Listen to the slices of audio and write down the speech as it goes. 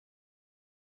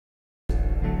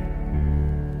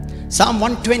Psalm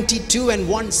 122 and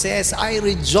 1 says, I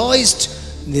rejoiced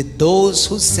with those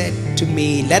who said to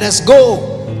me, let us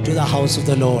go to the house of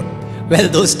the Lord. Well,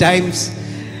 those times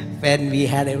when we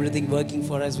had everything working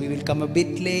for us, we will come a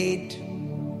bit late.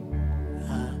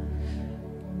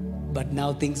 But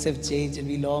now things have changed and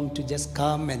we long to just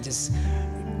come and just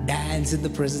dance in the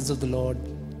presence of the Lord.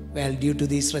 Well, due to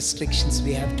these restrictions,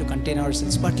 we have to contain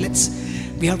ourselves. But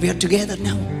we are together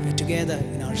now. We're together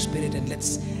in our spirit, and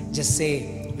let's just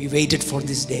say we waited for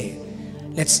this day.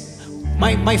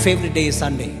 My favorite day is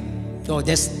Sunday. So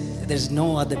there's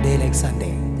no other day like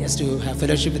Sunday. Just to have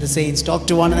fellowship with the saints, talk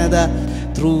to one another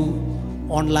through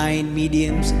online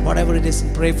mediums, whatever it is,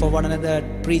 pray for one another,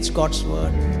 preach God's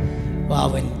word.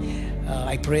 Wow, and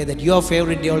I pray that your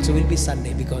favorite day also will be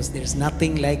Sunday, because there's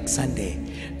nothing like Sunday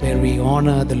where we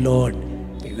honor the Lord.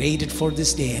 We waited for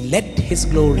this day, and let His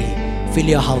glory fill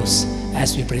your house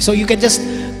as we pray. So you can just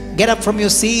get up from your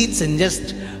seats and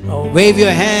just wave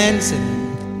your hands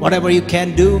and whatever you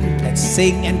can do. Let's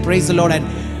sing and praise the Lord, and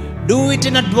do it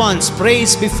in advance.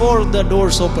 Praise before the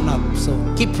doors open up. So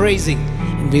keep praising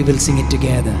and we will sing it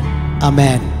together.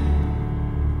 Amen.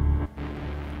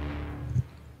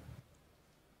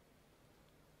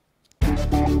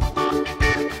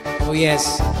 Oh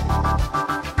yes.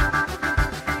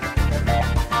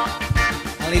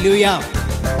 Hallelujah.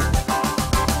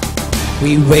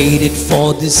 We waited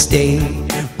for this day.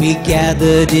 We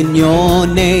gathered in your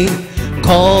name,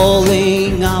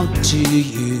 calling out to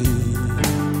you.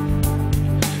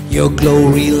 Your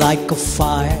glory like a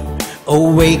fire,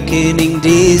 awakening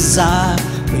desire.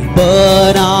 We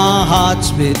burn our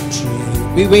hearts with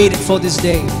truth. We waited for this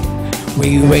day.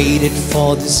 We waited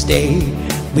for this day.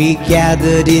 We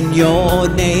gathered in your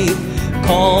name,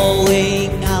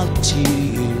 calling out to you.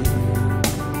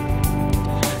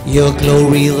 Your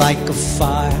glory like a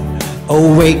fire,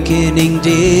 awakening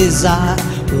desire.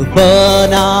 Will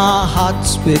burn our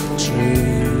hearts with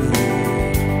truth.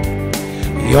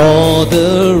 You're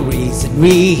the reason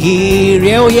we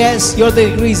hear. Oh yes, you're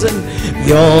the reason.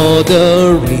 You're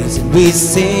the reason we're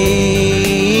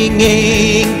singing.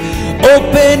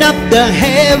 Open up the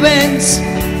heavens,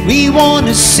 we want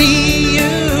to see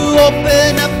you.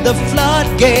 Open up the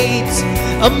floodgates,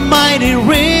 a mighty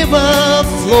river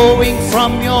flowing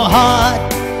from your heart,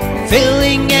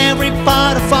 filling every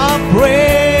part of our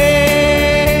praise.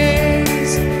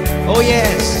 Oh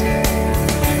yes,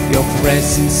 your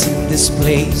presence in this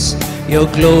place, your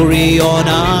glory on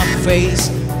our face,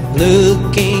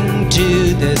 looking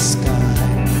to the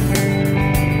sky,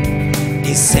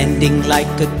 descending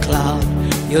like a cloud.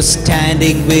 You're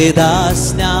standing with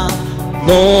us now,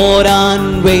 Lord,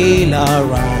 unveil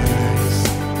our eyes.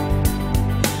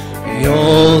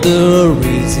 You're the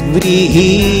reason we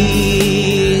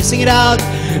hear. Sing it out.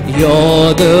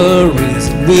 You're the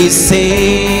reason we're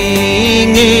singing.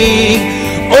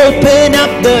 Open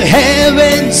up the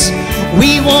heavens,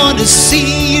 we want to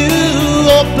see you.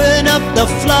 Open up the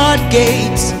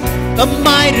floodgates, a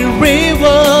mighty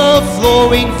river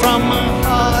flowing from our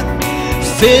heart,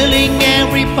 filling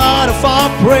every part of our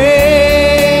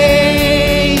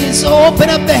praise. Open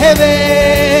up the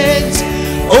heavens,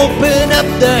 open up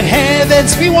the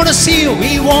heavens. We want to see you,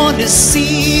 we want to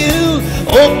see you.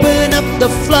 Open up the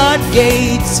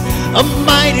floodgates, a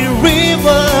mighty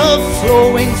river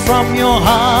flowing from your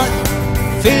heart,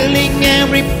 filling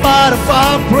every part of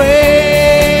our praise.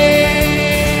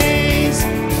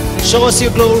 Show us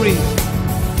your glory.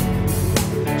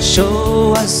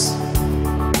 Show us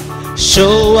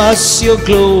your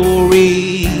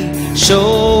glory.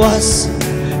 Show us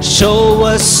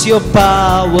your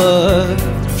power.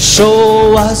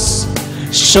 Show us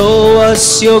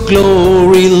your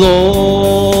glory,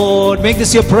 Lord. Make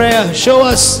this your prayer. Show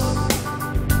us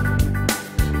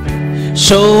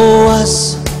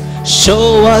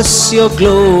your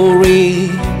glory.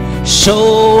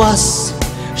 Show us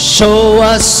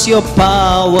your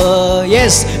power.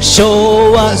 Yes,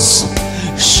 show us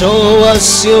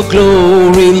your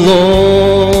glory,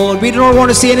 Lord. We don't want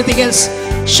to see anything else.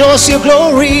 Show us your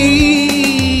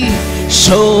glory.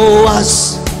 Show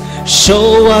us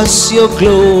your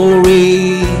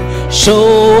glory.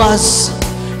 Show us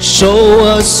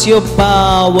your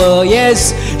power.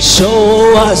 Yes,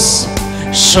 show us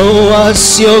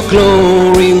your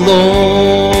glory,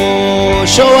 Lord.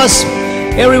 Show us.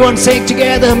 Everyone say it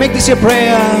together. Make this your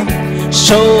prayer.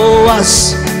 Show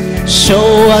us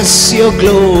your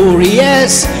glory.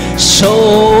 Yes,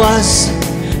 show us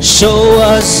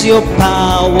your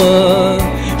power.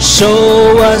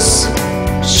 Show us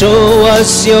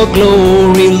your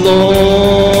glory,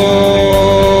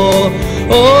 Lord.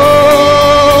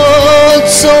 Oh,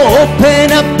 so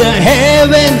open up the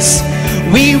heavens,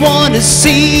 We want to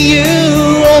see you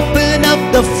open up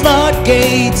the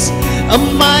floodgates, a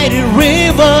mighty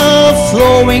river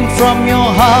flowing from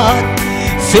your heart,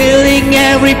 filling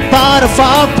every part of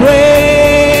our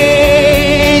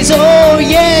praise. Oh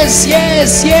yes,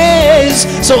 yes, yes.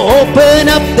 So open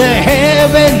up the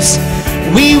heavens.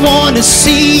 We want to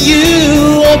see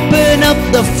you open up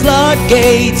the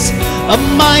floodgates, a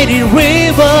mighty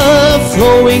river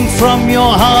flowing from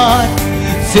your heart,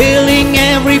 filling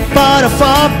every part of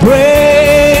our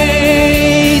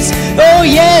praise. Oh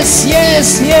yes,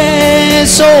 yes,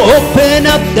 yes. So open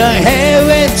up the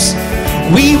heavens.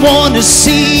 We want to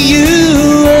see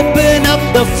you open up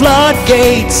the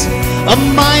floodgates, a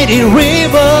mighty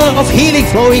river of healing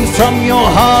flowing from your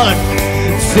heart,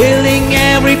 filling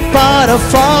every part of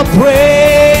our praise.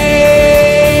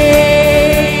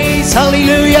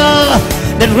 Hallelujah.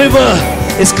 That river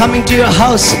is coming to your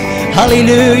house.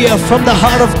 Hallelujah. From the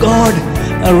heart of God,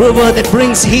 a river that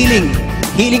brings healing,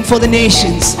 healing for the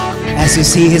nations. As you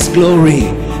see His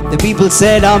glory, the people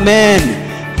said amen.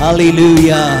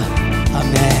 Hallelujah.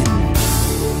 Amen.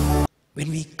 When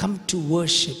we come to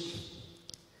worship,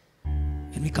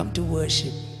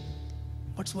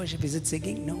 what's worship? Is it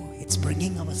singing? No, it's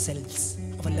bringing ourselves,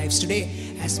 our lives. Today,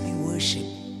 as we worship,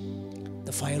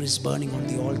 the fire is burning on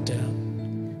the altar.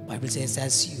 Bible says,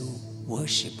 as you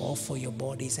worship, offer your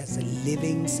bodies as a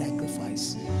living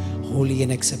sacrifice, holy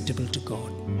and acceptable to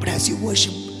God. But as you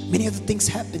worship, many other things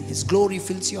happen. His glory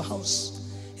fills your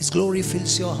house. His glory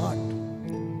fills your heart.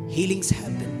 Healings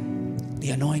happen.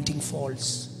 The anointing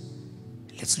falls.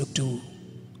 Let's look to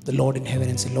the Lord in heaven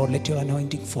and say, Lord, let your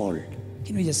anointing fall.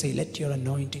 Can we just say, let your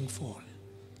anointing fall?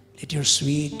 Let your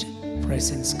sweet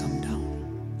presence come down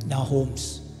in our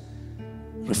homes.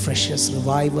 Refresh us,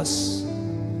 revive us,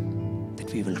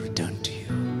 that we will return to you.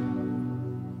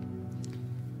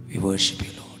 We worship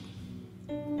you, Lord.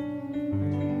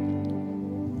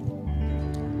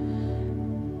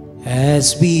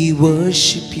 As we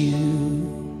worship you,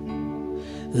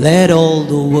 let all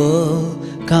the world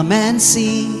come and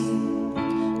see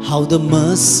how the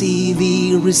mercy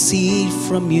we receive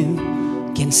from you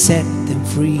can set them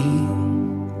free.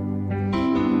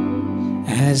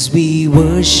 As we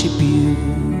worship you,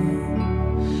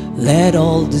 let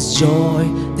all this joy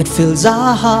that fills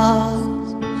our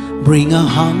hearts bring a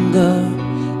hunger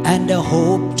and a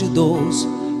hope to those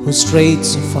who strayed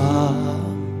so far.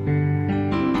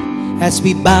 As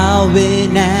we bow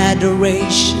in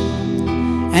adoration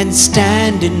and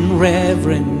stand in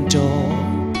reverent awe,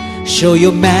 show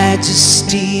your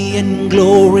majesty and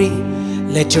glory,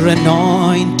 let your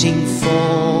anointing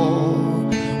fall.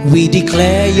 We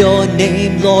declare your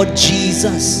name, Lord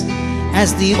Jesus,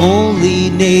 as the only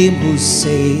name who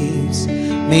saves.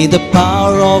 May the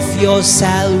power of your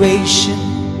salvation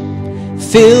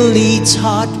fill each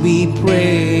heart, we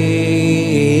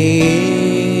pray.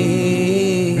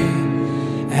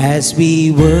 As we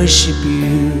worship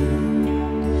you,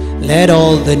 let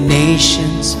all the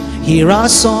nations hear our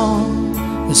song,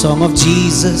 the song of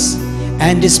Jesus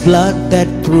and His blood that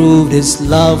proved His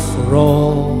love for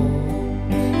all.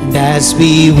 And as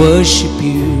we worship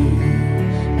you,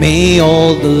 may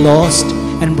all the lost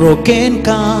and broken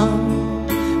come.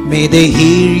 May they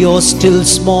hear your still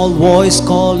small voice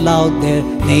call out their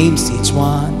names, each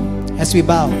one. As we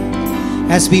bow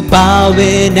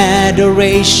in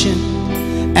adoration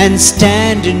and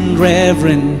stand in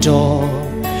reverent awe,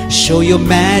 show your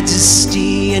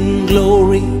majesty and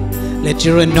glory, let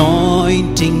your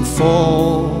anointing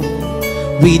fall.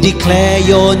 We declare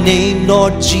your name,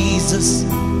 Lord Jesus,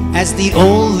 as the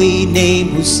only name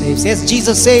who saves. Yes,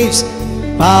 Jesus saves.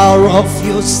 Power of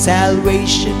your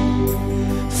salvation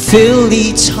fill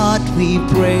each heart, we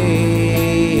pray.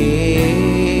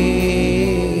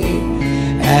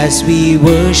 As we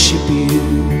worship you,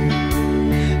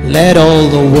 let all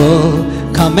the world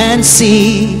come and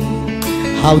see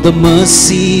how the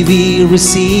mercy we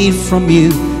receive from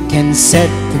you can set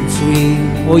them free.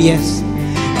 Oh yes,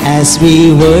 as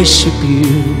we worship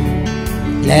you,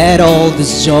 let all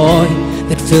this joy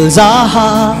that fills our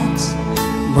hearts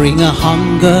bring a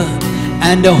hunger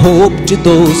and a hope to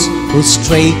those who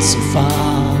strayed so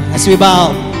far. As we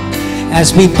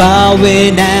bow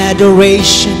in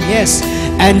adoration, yes,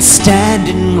 and stand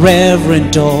in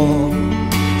reverent awe,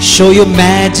 show your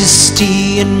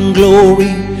majesty and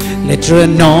glory, let your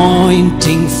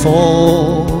anointing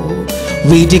fall.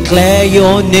 We declare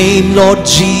your name, Lord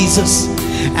Jesus,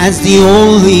 as the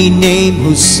only name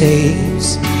who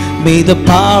saves. May the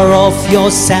power of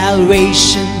your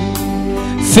salvation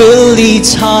fill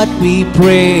each heart, we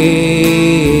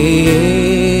pray.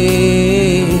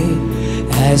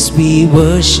 As we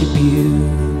worship you,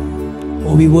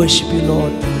 Oh, we worship you,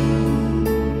 Lord.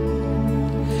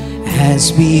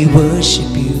 As we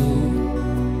worship you.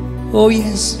 Oh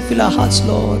yes, fill our hearts,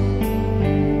 Lord.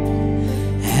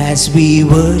 As we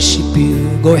worship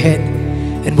you. Go ahead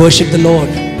and worship the Lord.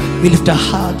 We lift our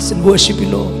hearts and worship you,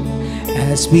 Lord.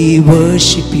 As we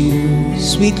worship you,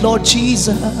 sweet Lord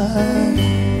Jesus.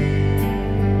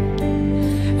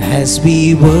 As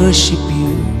we worship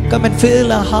you, come and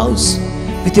fill our house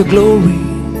with your glory.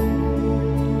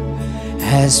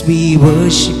 As we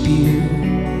worship you,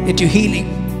 let your healing,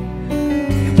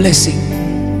 your blessing.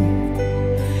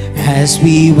 As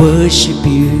we worship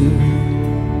you,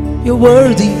 you're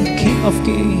worthy, King of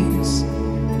Kings.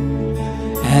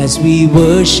 As we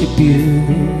worship you,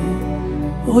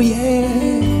 oh yeah.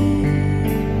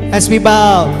 As we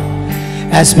bow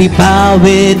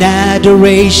in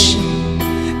adoration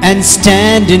and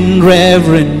stand in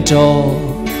reverent awe,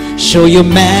 show your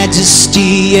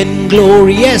majesty and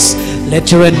glory. Yes,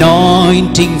 let your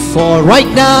anointing fall right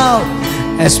now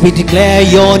as we declare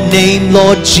your name,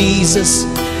 Lord Jesus,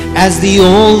 as the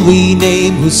only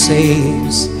name who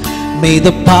saves. May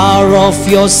the power of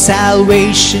your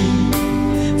salvation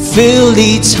fill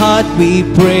each heart, we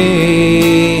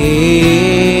pray.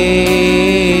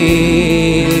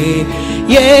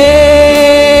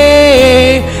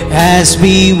 Yeah, as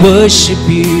we worship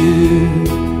you,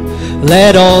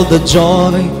 let all the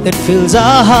joy that fills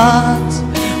our hearts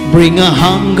bring a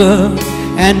hunger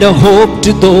and a hope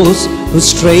to those who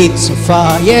strayed so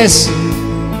far. Yes,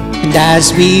 and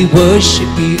as we worship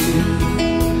you,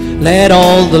 let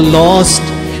all the lost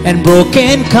and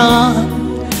broken come.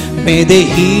 May they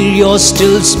hear your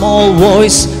still small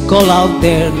voice call out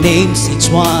their names, each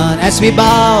one. As we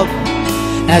bow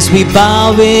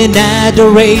in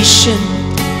adoration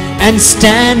and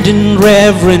stand in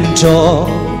reverent awe,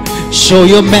 show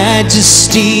your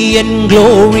majesty and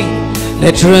glory.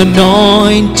 Let your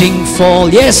anointing fall.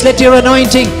 Yes, let your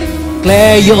anointing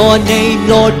declare your name,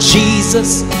 Lord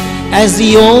Jesus, as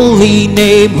the only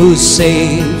name who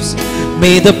saves.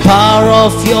 May the power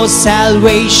of your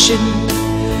salvation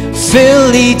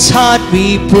fill each heart,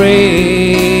 we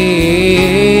pray.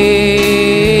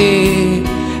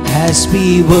 As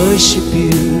we worship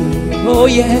you, oh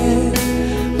yeah,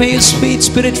 may your sweet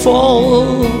spirit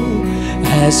fall.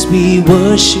 As we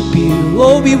worship you,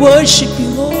 oh we worship you,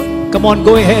 Lord. Come on,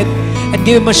 go ahead and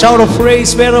give him a shout of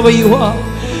praise wherever you are.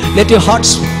 Let your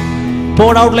hearts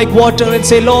pour out like water and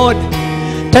say, Lord,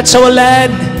 touch our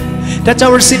land, touch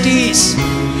our cities.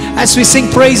 As we sing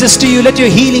praises to you, let your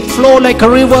healing flow like a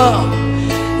river.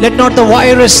 Let not the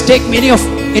virus take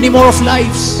any more of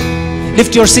lives.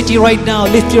 Lift your city right now.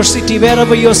 Lift your city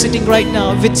wherever you're sitting right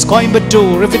now. If it's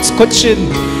Coimbatore, if it's Cochin,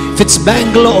 if it's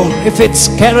Bangalore, if it's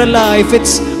Kerala, if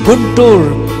it's Guntur,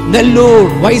 Nellore,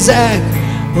 Vizag.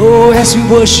 Oh, as we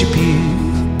worship you,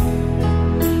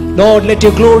 Lord, let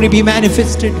your glory be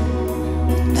manifested.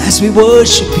 As we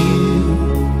worship you,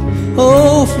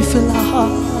 oh, we fill our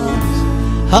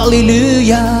hearts.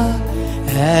 Hallelujah,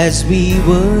 as we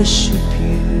worship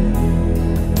you.